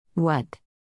What?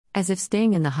 As if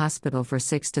staying in the hospital for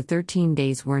 6 to 13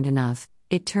 days weren't enough,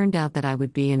 it turned out that I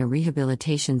would be in a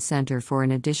rehabilitation center for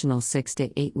an additional 6 to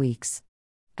 8 weeks.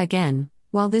 Again,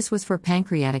 while this was for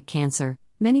pancreatic cancer,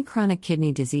 many chronic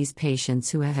kidney disease patients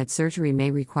who have had surgery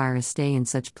may require a stay in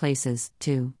such places,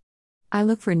 too. I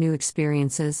look for new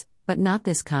experiences, but not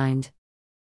this kind.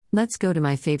 Let's go to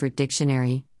my favorite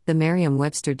dictionary, the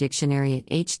Merriam-Webster Dictionary at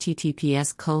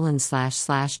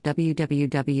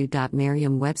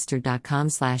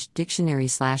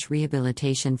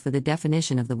https://www.merriam-webster.com/dictionary/rehabilitation for the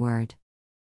definition of the word.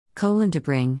 To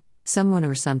bring, someone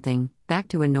or something, back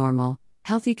to a normal,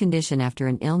 healthy condition after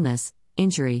an illness,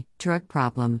 injury, drug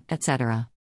problem, etc.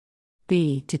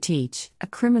 B. To teach, a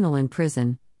criminal in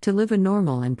prison, to live a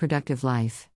normal and productive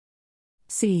life.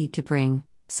 C. To bring,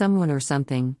 someone or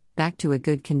something, back to a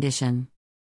good condition.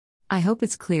 I hope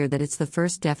it's clear that it's the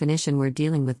first definition we're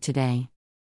dealing with today.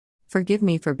 Forgive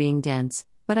me for being dense,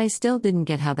 but I still didn't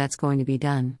get how that's going to be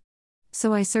done.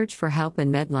 So I searched for help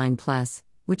in Medline Plus,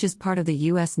 which is part of the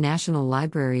U.S. National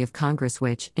Library of Congress,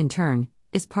 which, in turn,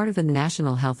 is part of the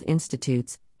National Health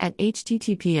Institutes, at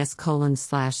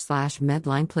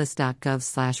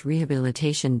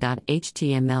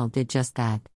https://medlineplus.gov/rehabilitation.html did just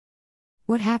that.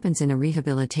 What happens in a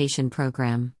rehabilitation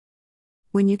program?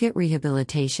 When you get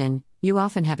rehabilitation, you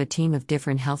often have a team of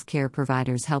different healthcare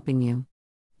providers helping you.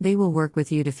 They will work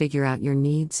with you to figure out your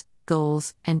needs,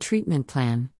 goals, and treatment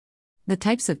plan. The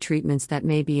types of treatments that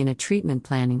may be in a treatment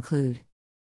plan include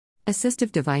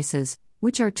assistive devices,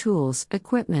 which are tools,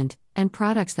 equipment, and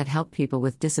products that help people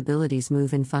with disabilities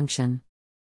move and function.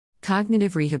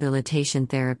 Cognitive rehabilitation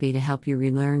therapy to help you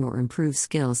relearn or improve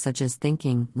skills such as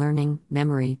thinking, learning,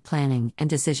 memory, planning, and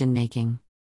decision-making.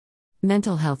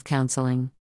 Mental health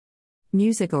counseling.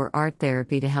 Music or art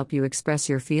therapy to help you express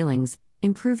your feelings,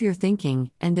 improve your thinking,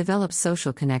 and develop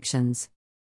social connections.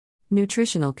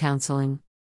 Nutritional counseling.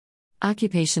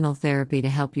 Occupational therapy to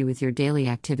help you with your daily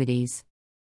activities.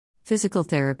 Physical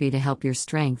therapy to help your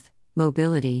strength,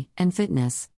 mobility, and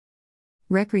fitness.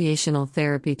 Recreational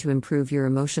therapy to improve your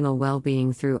emotional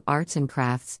well-being through arts and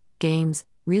crafts, games,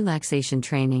 relaxation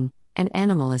training, and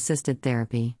animal-assisted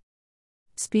therapy.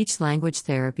 Speech-language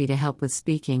therapy to help with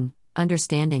speaking,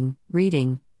 understanding,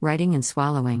 reading, writing, and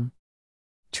swallowing.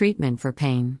 Treatment for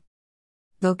pain.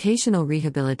 Vocational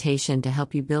rehabilitation to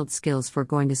help you build skills for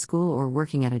going to school or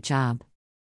working at a job.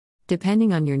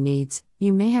 Depending on your needs,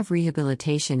 you may have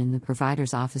rehabilitation in the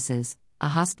provider's offices, a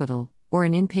hospital, or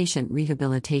an inpatient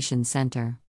rehabilitation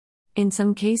center. In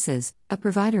some cases, a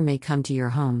provider may come to your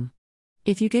home.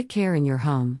 If you get care in your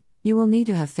home, you will need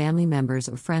to have family members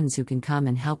or friends who can come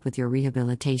and help with your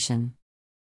rehabilitation.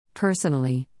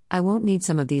 Personally, I won't need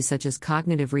some of these, such as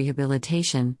cognitive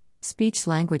rehabilitation,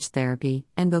 speech-language therapy,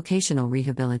 and vocational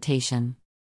rehabilitation.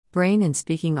 Brain and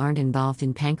speaking aren't involved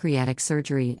in pancreatic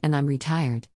surgery, and I'm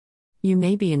retired. You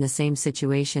may be in the same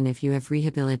situation if you have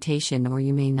rehabilitation, or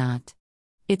you may not.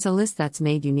 It's a list that's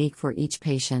made unique for each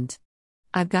patient.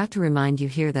 I've got to remind you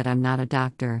here that I'm not a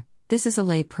doctor, this is a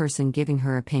lay person giving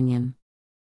her opinion.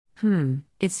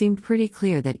 It seemed pretty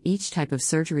clear that each type of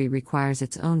surgery requires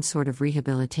its own sort of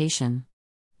rehabilitation.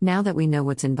 Now that we know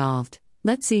what's involved,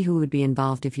 let's see who would be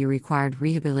involved if you required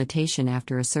rehabilitation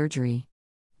after a surgery.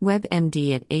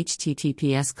 WebMD at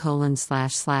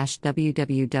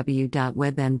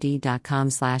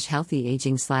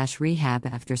https://www.webmd.com/healthyaging/rehab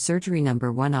after surgery.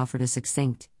 Number 1 offered a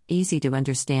succinct, easy to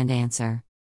understand answer.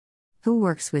 Who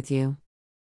works with you?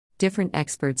 Different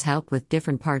experts help with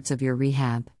different parts of your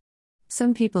rehab.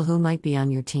 Some people who might be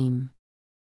on your team.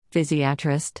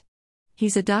 Physiatrist.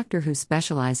 He's a doctor who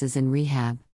specializes in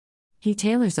rehab. He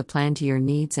tailors a plan to your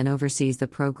needs and oversees the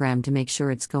program to make sure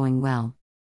it's going well.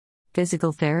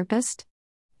 Physical therapist.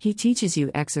 He teaches you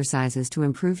exercises to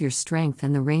improve your strength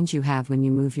and the range you have when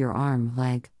you move your arm,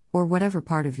 leg, or whatever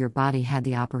part of your body had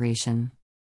the operation.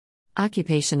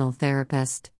 Occupational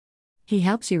therapist. He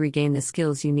helps you regain the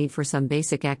skills you need for some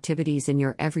basic activities in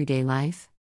your everyday life.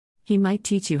 He might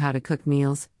teach you how to cook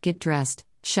meals, get dressed,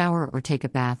 shower or take a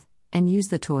bath, and use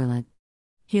the toilet.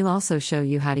 He'll also show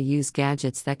you how to use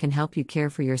gadgets that can help you care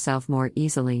for yourself more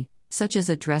easily, such as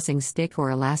a dressing stick or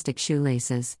elastic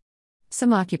shoelaces.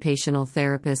 Some occupational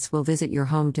therapists will visit your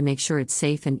home to make sure it's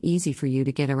safe and easy for you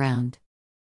to get around.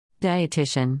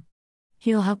 Dietitian.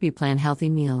 He'll help you plan healthy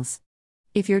meals.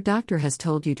 If your doctor has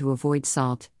told you to avoid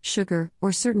salt, sugar,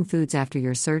 or certain foods after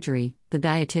your surgery, the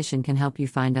dietitian can help you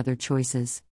find other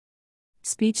choices.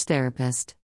 Speech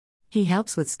therapist. He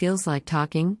helps with skills like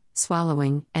talking,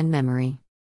 swallowing, and memory.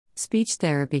 Speech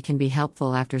therapy can be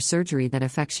helpful after surgery that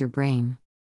affects your brain.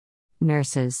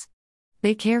 Nurses.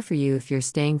 They care for you if you're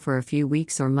staying for a few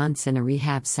weeks or months in a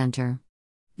rehab center.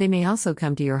 They may also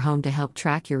come to your home to help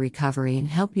track your recovery and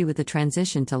help you with the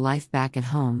transition to life back at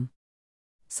home.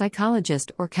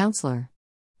 Psychologist or counselor.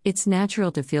 It's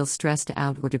natural to feel stressed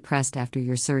out or depressed after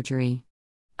your surgery.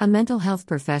 A mental health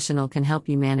professional can help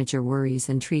you manage your worries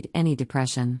and treat any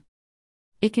depression.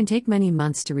 It can take many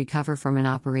months to recover from an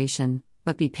operation,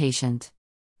 but be patient.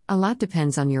 A lot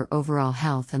depends on your overall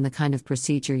health and the kind of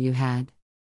procedure you had.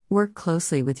 Work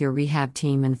closely with your rehab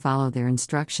team and follow their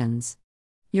instructions.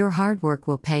 Your hard work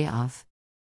will pay off.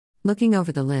 Looking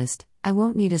over the list, I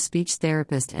won't need a speech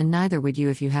therapist, and neither would you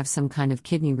if you have some kind of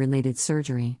kidney-related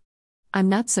surgery. I'm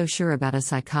not so sure about a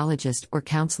psychologist or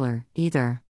counselor,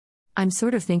 either. I'm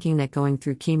sort of thinking that going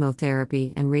through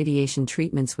chemotherapy and radiation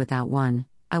treatments without one,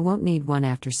 I won't need one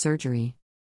after surgery.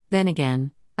 Then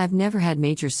again, I've never had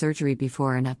major surgery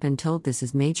before and I've been told this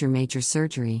is major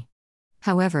surgery.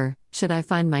 However, should I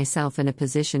find myself in a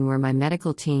position where my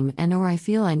medical team or I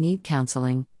feel I need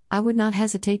counseling, I would not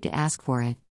hesitate to ask for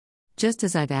it. Just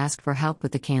as I've asked for help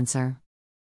with the cancer.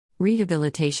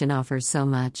 Rehabilitation offers so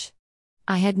much.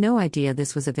 I had no idea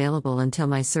this was available until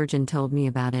my surgeon told me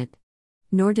about it.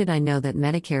 Nor did I know that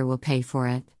Medicare will pay for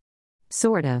it.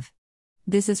 Sort of.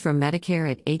 This is from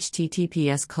Medicare at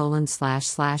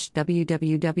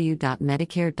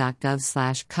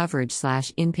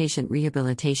https://www.medicare.gov/coverage/inpatient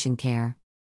rehabilitation care.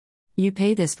 You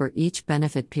pay this for each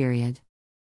benefit period.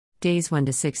 Days 1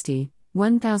 to 60,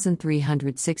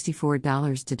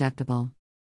 $1,364 deductible.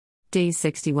 Days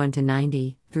 61 to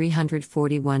 90,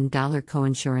 $341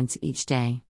 coinsurance each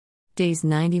day. Days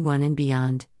 91 and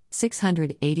beyond,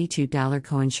 $682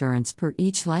 coinsurance per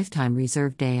each lifetime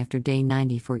reserve day after day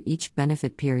 90 for each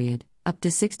benefit period, up to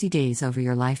 60 days over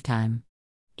your lifetime.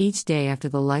 Each day after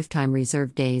the lifetime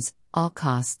reserve days, all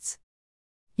costs.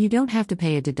 You don't have to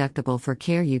pay a deductible for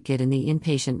care you get in the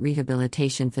inpatient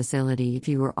rehabilitation facility if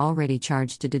you were already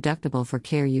charged a deductible for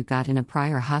care you got in a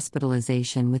prior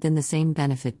hospitalization within the same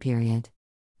benefit period.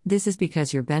 This is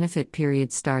because your benefit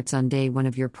period starts on day 1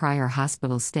 of your prior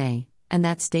hospital stay, and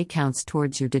that stay counts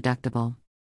towards your deductible.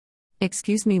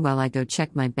 Excuse me while I go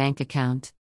check my bank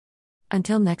account.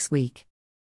 Until next week.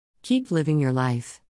 Keep living your life.